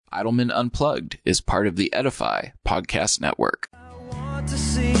Idleman Unplugged is part of the Edify podcast network. I want to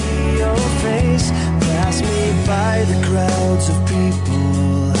see your face, pass me by the crowds of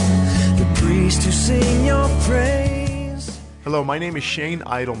people, the priests who sing your praise. Hello, my name is Shane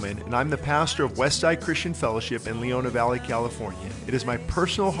Idleman, and I'm the pastor of Westside Christian Fellowship in Leona Valley, California. It is my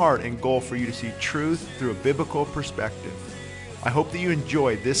personal heart and goal for you to see truth through a biblical perspective. I hope that you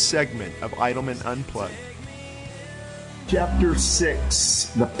enjoy this segment of Idleman Unplugged. Chapter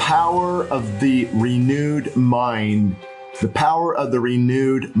 6, the power of the renewed mind. The power of the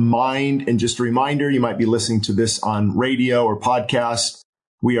renewed mind. And just a reminder, you might be listening to this on radio or podcast.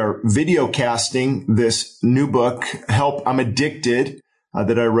 We are video casting this new book, Help, I'm Addicted,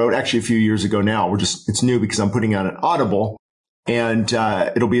 that I wrote actually a few years ago now. It's new because I'm putting out an Audible, and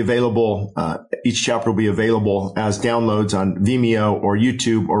it'll be available, each chapter will be available as downloads on Vimeo or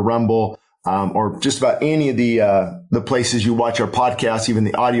YouTube or Rumble, or just about any of the places you watch our podcasts, even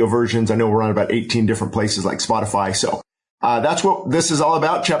the audio versions. I know we're on about 18 different places like Spotify. So, that's what this is all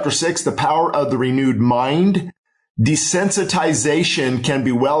about. Chapter 6, the power of the renewed mind. Desensitization can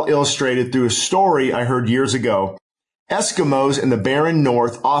be well illustrated through a story I heard years ago. Eskimos in the barren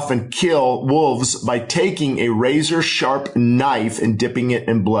north often kill wolves by taking a razor-sharp knife and dipping it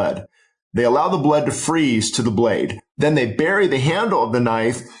in blood. They allow the blood to freeze to the blade. Then they bury the handle of the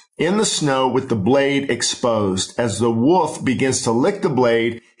knife in the snow with the blade exposed. As the wolf begins to lick the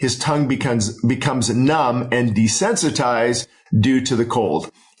blade, his tongue becomes numb and desensitized due to the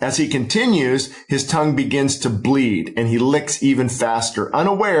cold. As he continues, his tongue begins to bleed and he licks even faster,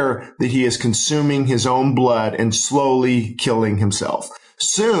 unaware that he is consuming his own blood and slowly killing himself.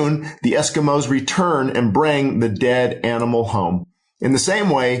 Soon, the Eskimos return and bring the dead animal home. In the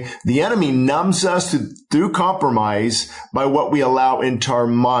same way, the enemy numbs us through compromise by what we allow into our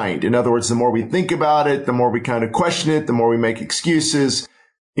mind. In other words, the more we think about it, the more we kind of question it, the more we make excuses,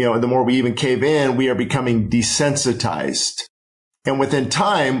 and the more we even cave in, we are becoming desensitized. And within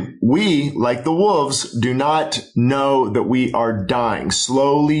time, we, like the wolves, do not know that we are dying,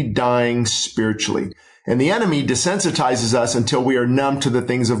 slowly dying spiritually. And the enemy desensitizes us until we are numb to the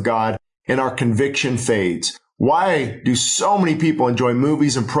things of God and our conviction fades. Why do so many people enjoy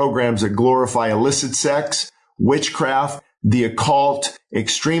movies and programs that glorify illicit sex, witchcraft, the occult,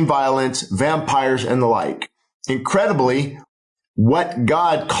 extreme violence, vampires, and the like? Incredibly, what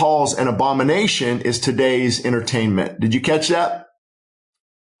God calls an abomination is today's entertainment. Did you catch that?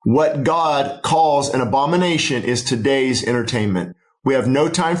 What God calls an abomination is today's entertainment. We have no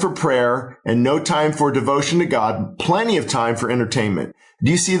time for prayer and no time for devotion to God, plenty of time for entertainment. Do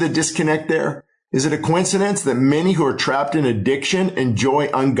you see the disconnect there? Is it a coincidence that many who are trapped in addiction enjoy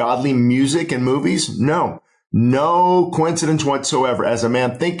ungodly music and movies? No. No coincidence whatsoever. As a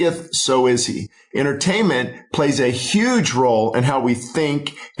man thinketh, so is he. Entertainment plays a huge role in how we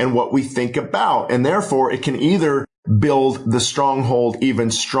think and what we think about. And therefore, it can either build the stronghold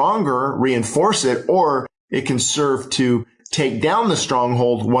even stronger, reinforce it, or it can serve to take down the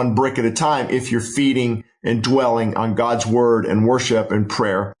stronghold one brick at a time if you're feeding and dwelling on God's word and worship and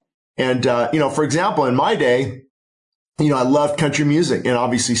prayer. And, for example, in my day, I loved country music and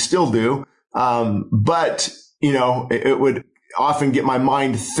obviously still do. But it would often get my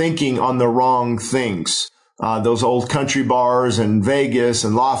mind thinking on the wrong things. Those old country bars in Vegas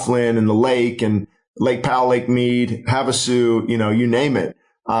and Laughlin and the lake and Lake Powell, Lake Mead, Havasu, you name it.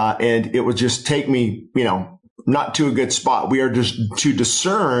 And it would just take me, not to a good spot. We are just to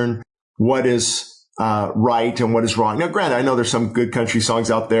discern what is right and what is wrong. Now, granted, I know there's some good country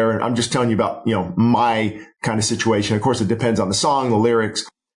songs out there, and I'm just telling you about, my kind of situation. Of course, it depends on the song, the lyrics.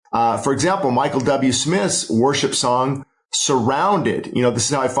 For example, Michael W. Smith's worship song, Surrounded, this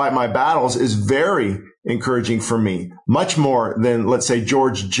is how I fight my battles, is very encouraging for me. Much more than, let's say,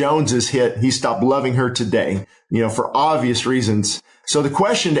 George Jones's hit, He Stopped Loving Her Today, for obvious reasons. So the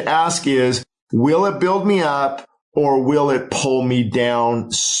question to ask is, will it build me up or will it pull me down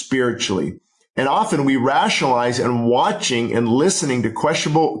spiritually? And often we rationalize and watching and listening to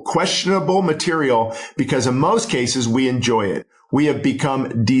questionable material because in most cases we enjoy it. We have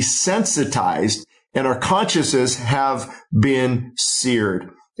become desensitized and our consciences have been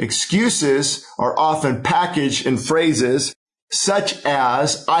seared. Excuses are often packaged in phrases such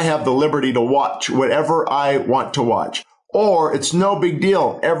as, I have the liberty to watch whatever I want to watch. Or it's no big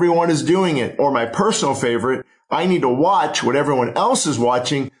deal. Everyone is doing it. Or my personal favorite, I need to watch what everyone else is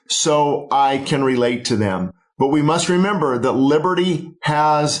watching so I can relate to them. But we must remember that liberty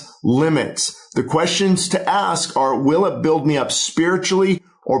has limits. The questions to ask are, will it build me up spiritually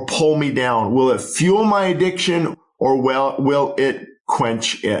or pull me down? Will it fuel my addiction or will it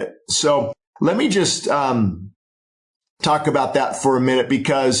quench it? So let me just talk about that for a minute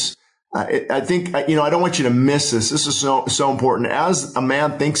because I think, I don't want you to miss this. This is so important. As a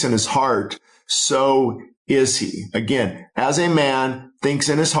man thinks in his heart, so is he. Again, as a man thinks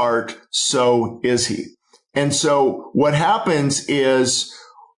in his heart, so is he. And so what happens is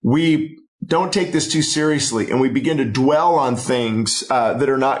we don't take this too seriously and we begin to dwell on things that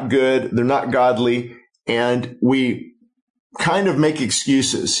are not good, they're not godly, and we kind of make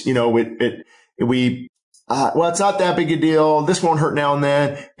excuses. Well, it's not that big a deal. This won't hurt now and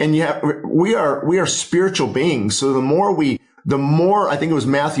then. And we are spiritual beings. So the more, I think it was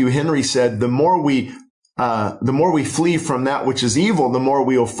Matthew Henry said, the more we flee from that which is evil, the more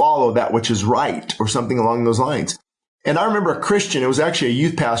we will follow that which is right, or something along those lines. And I remember a Christian, it was actually a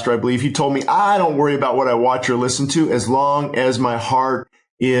youth pastor, I believe, he told me, I don't worry about what I watch or listen to as long as my heart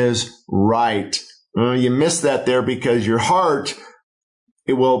is right. You miss that there because your heart,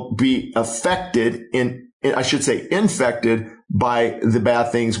 it will be infected by the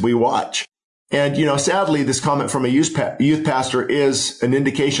bad things we watch. And, sadly, this comment from a youth pastor is an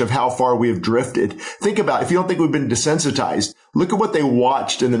indication of how far we have drifted. Think about it. If you don't think we've been desensitized, look at what they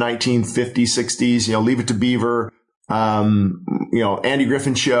watched in the 1950s, 60s, Leave It to Beaver, Andy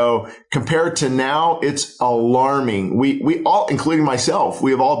Griffin Show. Compared to now, it's alarming. We all, including myself,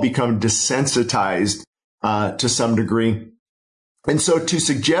 we have all become desensitized, to some degree. And so to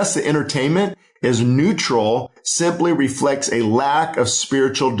suggest that entertainment is neutral simply reflects a lack of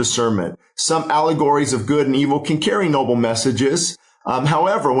spiritual discernment. Some allegories of good and evil can carry noble messages.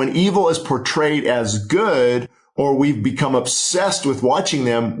 However, when evil is portrayed as good, or we've become obsessed with watching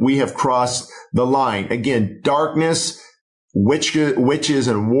them, we have crossed the line. Again, darkness, witches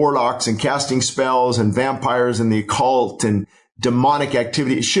and warlocks and casting spells and vampires and the occult and demonic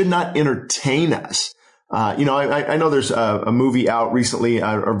activity, it should not entertain us. I know there's a movie out recently,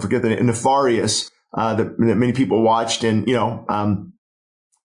 I forget the name, Nefarious, that many people watched. And,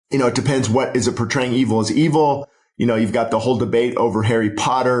 it depends what is it portraying evil as evil. You've got the whole debate over Harry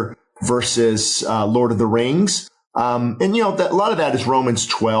Potter versus Lord of the Rings. And a lot of that is Romans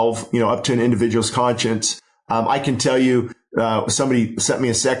 12, up to an individual's conscience. I can tell you, somebody sent me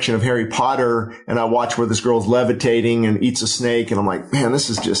a section of Harry Potter and I watch where this girl's levitating and eats a snake. And I'm like, man, this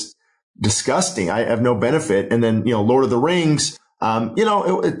is just disgusting. I have no benefit. And then, Lord of the Rings,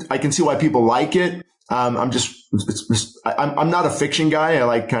 I can see why people like it. I'm not a fiction guy. I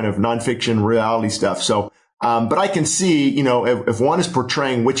like kind of nonfiction reality stuff. So, but I can see, if one is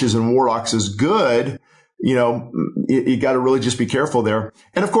portraying witches and warlocks as good, you got to really just be careful there.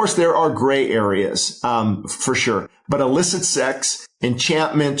 And of course, there are gray areas, for sure. But illicit sex,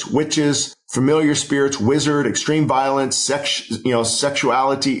 enchantment, witches, familiar spirits, wizard, extreme violence,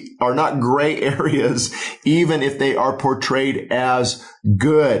 sexuality are not gray areas, even if they are portrayed as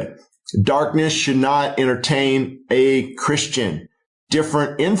good. Darkness should not entertain a Christian.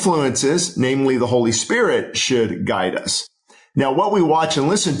 Different influences, namely the Holy Spirit, should guide us. Now, what we watch and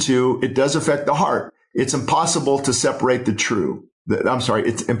listen to, it does affect the heart. It's impossible to separate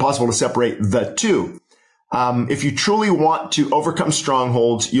it's impossible to separate the two. If you truly want to overcome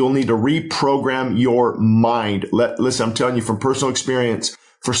strongholds, you'll need to reprogram your mind. Listen, I'm telling you from personal experience.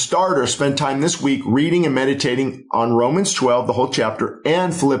 For starters, spend time this week reading and meditating on Romans 12, the whole chapter,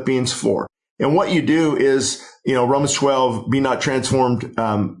 and Philippians 4. And what you do is, Romans 12, be not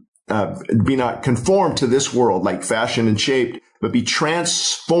conformed to this world, like fashioned and shaped, but be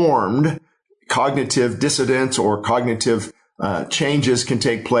transformed. Cognitive dissonance or cognitive changes can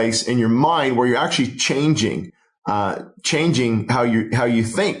take place in your mind where you're actually changing how you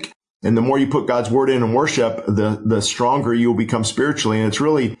think. And the more you put God's word in and worship, the stronger you'll become spiritually. And it's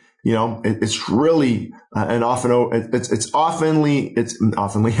really,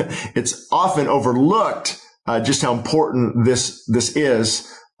 it's often overlooked, just how important this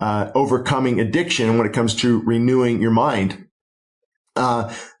is, overcoming addiction when it comes to renewing your mind.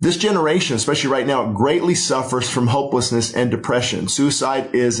 This generation, especially right now, greatly suffers from hopelessness and depression.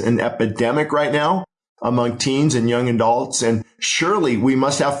 Suicide is an epidemic right now among teens and young adults. And surely we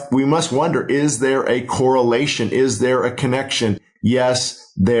must wonder, is there a correlation? Is there a connection?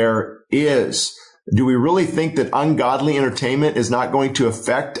 Yes, there is. Do we really think that ungodly entertainment is not going to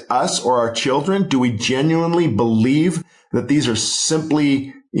affect us or our children? Do we genuinely believe that these are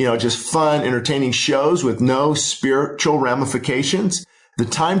simply, just fun, entertaining shows with no spiritual ramifications? The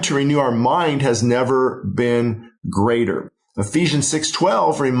time to renew our mind has never been greater. Ephesians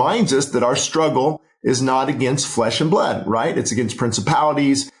 6:12 reminds us that our struggle is not against flesh and blood, right? It's against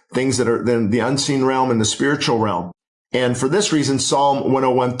principalities, things that are in the unseen realm and the spiritual realm. And for this reason, Psalm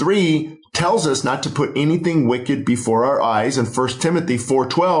 101:3 tells us not to put anything wicked before our eyes. And 1 Timothy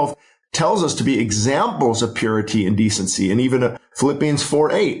 4:12 tells us to be examples of purity and decency. And even Philippians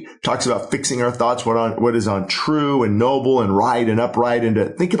 4:8 talks about fixing our thoughts what is on true and noble and right and upright, and to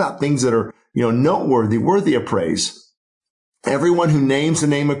think about things that are, noteworthy, worthy of praise. Everyone who names the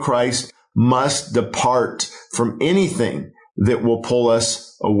name of Christ must depart from anything that will pull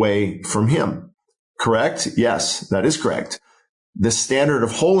us away from him. Correct? Yes, that is correct. The standard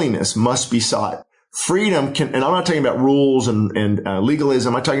of holiness must be sought. Freedom can, and I'm not talking about rules and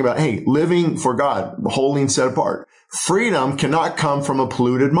legalism. I'm talking about, hey, living for God, holy and set apart. Freedom cannot come from a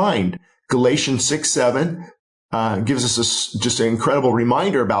polluted mind. Galatians 6:7 gives us just an incredible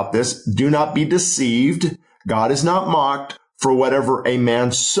reminder about this. Do not be deceived. God is not mocked. For whatever a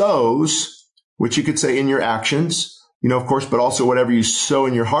man sows, which you could say in your actions, of course, but also whatever you sow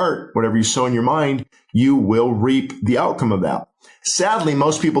in your heart, whatever you sow in your mind, you will reap the outcome of that. Sadly,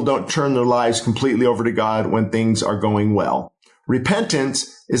 most people don't turn their lives completely over to God when things are going well.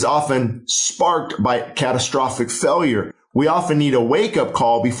 Repentance is often sparked by catastrophic failure. We often need a wake-up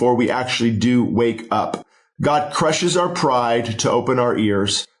call before we actually do wake up. God crushes our pride to open our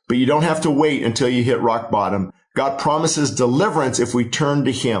ears, but you don't have to wait until you hit rock bottom. God promises deliverance if we turn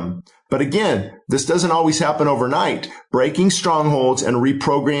to him. But again, this doesn't always happen overnight. Breaking strongholds and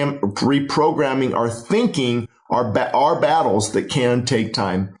reprogramming our thinking are battles that can take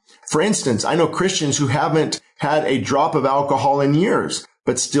time. For instance, I know Christians who haven't had a drop of alcohol in years,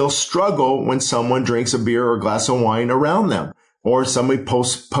 but still struggle when someone drinks a beer or a glass of wine around them, or somebody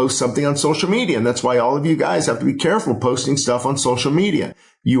posts something on social media. And that's why all of you guys have to be careful posting stuff on social media.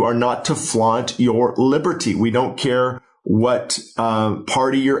 You are not to flaunt your liberty. We don't care what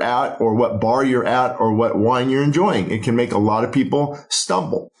party you're at or what bar you're at or what wine you're enjoying. It can make a lot of people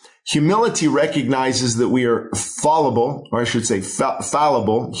stumble. Humility recognizes that we are fallible, or I should say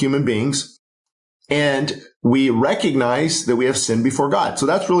fallible human beings, and we recognize that we have sinned before God. So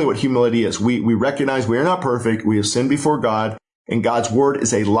that's really what humility is. We recognize we are not perfect. We have sinned before God, and God's word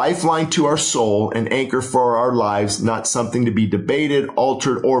is a lifeline to our soul, an anchor for our lives, not something to be debated,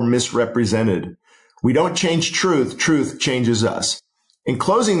 altered, or misrepresented. We don't change truth. Truth changes us. In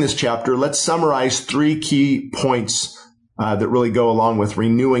closing this chapter, let's summarize 3 key points that really go along with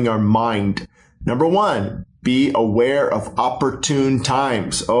renewing our mind. Number 1, be aware of opportune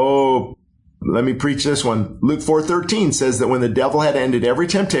times. Oh, let me preach this one. Luke 4:13 says that when the devil had ended every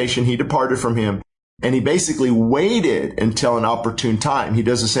temptation, he departed from him. And he basically waited until an opportune time. He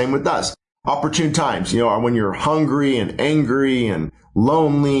does the same with us. Opportune times, when you're hungry and angry and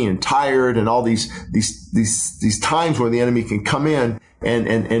lonely and tired and all these times where the enemy can come in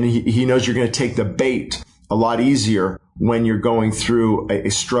and he knows you're going to take the bait a lot easier when you're going through a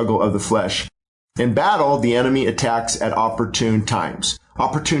struggle of the flesh. In battle, the enemy attacks at opportune times.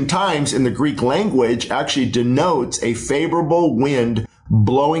 Opportune times in the Greek language actually denotes a favorable wind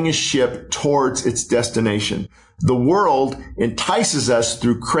blowing a ship towards its destination. The world entices us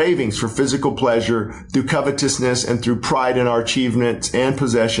through cravings for physical pleasure, through covetousness, and through pride in our achievements and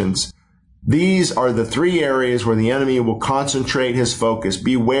possessions. These are the 3 areas where the enemy will concentrate his focus.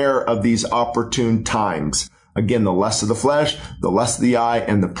 Beware of these opportune times. Again, the lust of the flesh, the lust of the eye,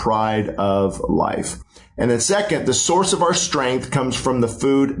 and the pride of life. And then second, the source of our strength comes from the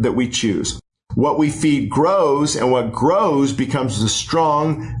food that we choose. What we feed grows, and what grows becomes the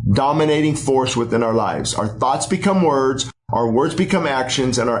strong, dominating force within our lives. Our thoughts become words, our words become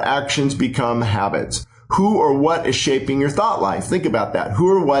actions, and our actions become habits. Who or what is shaping your thought life? Think about that. Who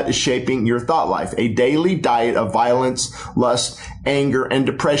or what is shaping your thought life? A daily diet of violence, lust, anger, and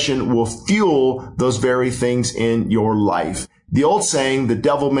depression will fuel those very things in your life. The old saying, the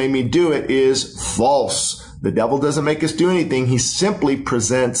devil made me do it, is false. The devil doesn't make us do anything. He simply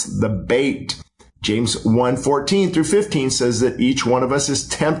presents the bait. James 1:14 through 15 says that each one of us is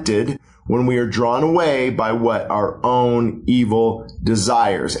tempted when we are drawn away by what our own evil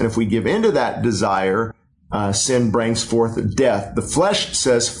desires. And if we give into that desire, sin brings forth death. The flesh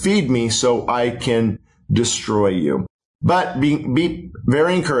says, feed me so I can destroy you. But be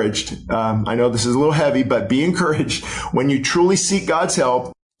very encouraged. I know this is a little heavy, but be encouraged. When you truly seek God's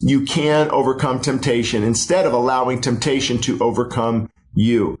help, you can overcome temptation instead of allowing temptation to overcome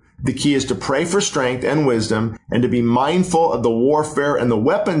you. The key is to pray for strength and wisdom and to be mindful of the warfare and the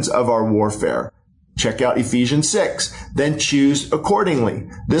weapons of our warfare. Check out Ephesians 6. Then choose accordingly.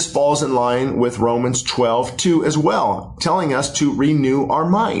 This falls in line with Romans 12:2 as well, telling us to renew our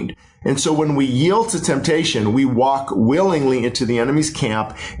mind. And so when we yield to temptation, we walk willingly into the enemy's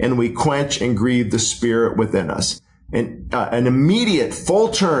camp and we quench and grieve the spirit within us. And an immediate full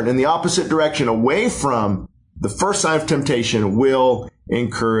turn in the opposite direction away from the first sign of temptation will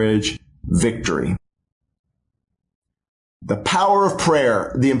encourage victory. The power of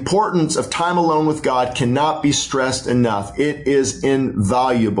prayer, the importance of time alone with God cannot be stressed enough. It is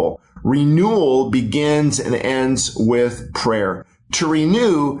invaluable. Renewal begins and ends with prayer. To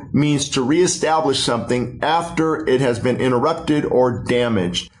renew means to reestablish something after it has been interrupted or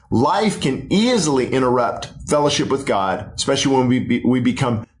damaged. Life can easily interrupt fellowship with God, especially when we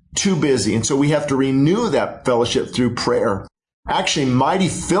become too busy. And so we have to renew that fellowship through prayer. Actually, mighty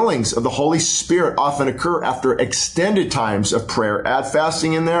fillings of the Holy Spirit often occur after extended times of prayer. Add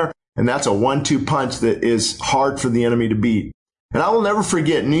fasting in there, and that's a 1-2 punch that is hard for the enemy to beat. And I will never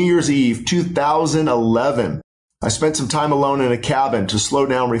forget New Year's Eve, 2011. I spent some time alone in a cabin to slow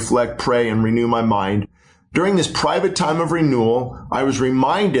down, reflect, pray, and renew my mind. During this private time of renewal, I was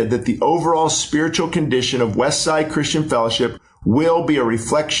reminded that the overall spiritual condition of Westside Christian Fellowship will be a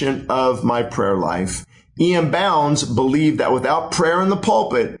reflection of my prayer life. E.M. Bounds believed that without prayer in the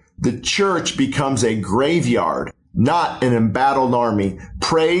pulpit, the church becomes a graveyard, not an embattled army.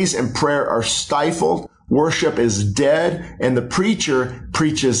 Praise and prayer are stifled, worship is dead, and the preacher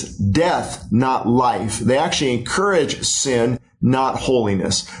preaches death, not life. They actually encourage sin, not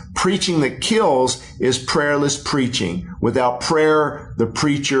holiness. Preaching that kills is prayerless preaching. Without prayer, the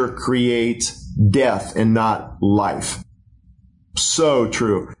preacher creates death and not life. So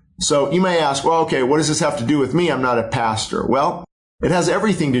true. So you may ask, well, okay, what does this have to do with me? I'm not a pastor. Well, it has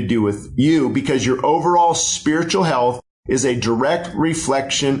everything to do with you because your overall spiritual health is a direct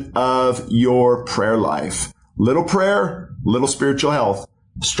reflection of your prayer life. Little prayer, little spiritual health.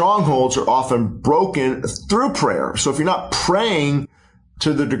 Strongholds are often broken through prayer. So if you're not praying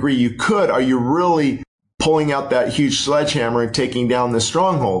to the degree you could, are you really pulling out that huge sledgehammer and taking down this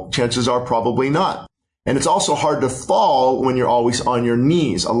stronghold? Chances are probably not. And it's also hard to fall when you're always on your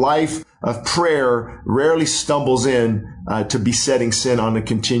knees. A life of prayer rarely stumbles in to besetting sin on a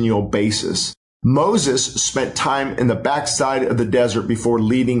continual basis. Moses spent time in the backside of the desert before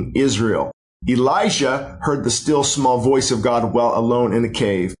leading Israel. Elijah heard the still small voice of God while alone in a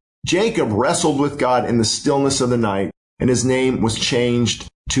cave. Jacob wrestled with God in the stillness of the night, and his name was changed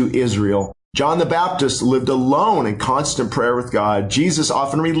to Israel. John the Baptist lived alone in constant prayer with God. Jesus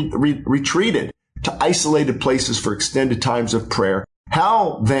often retreated to isolated places for extended times of prayer.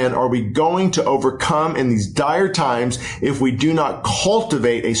 How then are we going to overcome in these dire times if we do not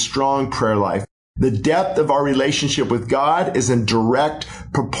cultivate a strong prayer life? The depth of our relationship with God is in direct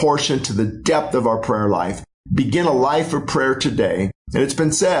proportion to the depth of our prayer life. Begin a life of prayer today. And it's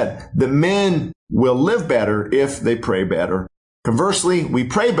been said that men will live better if they pray better. Conversely, we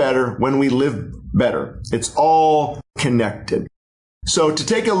pray better when we live better. It's all connected. So to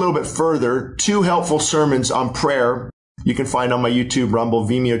take it a little bit further, 2 helpful sermons on prayer you can find on my YouTube, Rumble,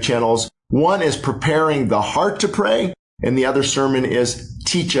 Vimeo channels. One is Preparing the Heart to Pray, and the other sermon is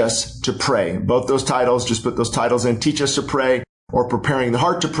Teach Us to Pray. Both those titles, just put those titles in, Teach Us to Pray or Preparing the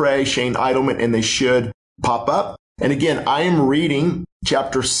Heart to Pray, Shane Idleman, and they should pop up. And again, I am reading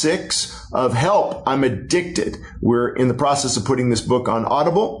Chapter 6 of Help, I'm Addicted. We're in the process of putting this book on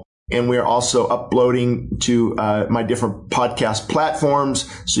Audible. And we're also uploading to my different podcast platforms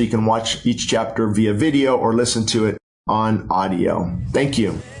so you can watch each chapter via video or listen to it on audio. Thank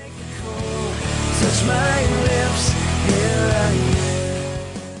you.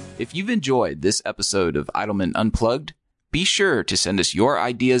 If you've enjoyed this episode of Idleman Unplugged, be sure to send us your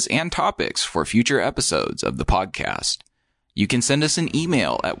ideas and topics for future episodes of the podcast. You can send us an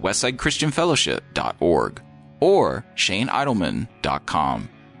email at westsidechristianfellowship.org or shaneidleman.com.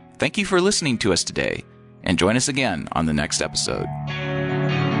 Thank you for listening to us today, and join us again on the next episode.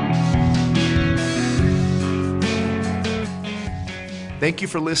 Thank you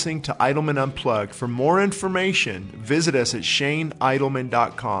for listening to Idleman Unplugged. For more information, visit us at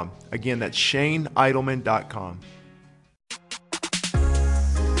shaneidleman.com. Again, that's shaneidleman.com.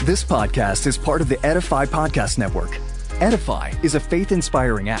 This podcast is part of the Edify Podcast Network. Edify is a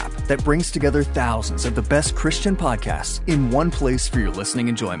faith-inspiring app that brings together thousands of the best Christian podcasts in one place for your listening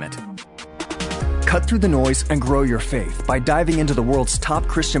enjoyment. Cut through the noise and grow your faith by diving into the world's top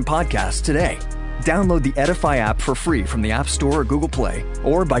Christian podcasts today. Download the Edify app for free from the App Store or Google Play,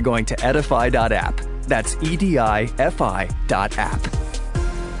 or by going to edify.app. That's edifi.app.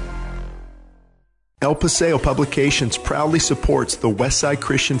 El Paseo Publications proudly supports the Westside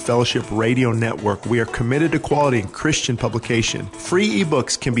Christian Fellowship Radio Network. We are committed to quality in Christian publication. Free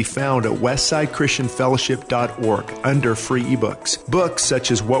ebooks can be found at westsidechristianfellowship.org under free ebooks. Books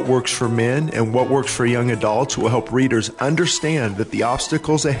such as What Works for Men and What Works for Young Adults will help readers understand that the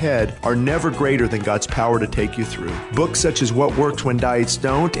obstacles ahead are never greater than God's power to take you through. Books such as What Works When Diets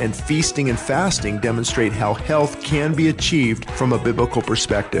Don't and Feasting and Fasting demonstrate how health can be achieved from a biblical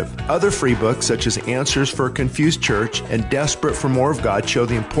perspective. Other free books such as Answers for a Confused Church, and Desperate for More of God show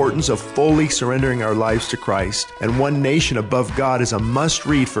the importance of fully surrendering our lives to Christ. And One Nation Above God is a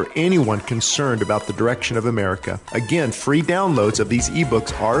must-read for anyone concerned about the direction of America. Again, free downloads of these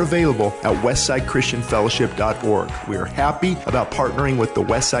ebooks are available at westsidechristianfellowship.org. We are happy about partnering with the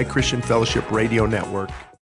Westside Christian Fellowship Radio Network.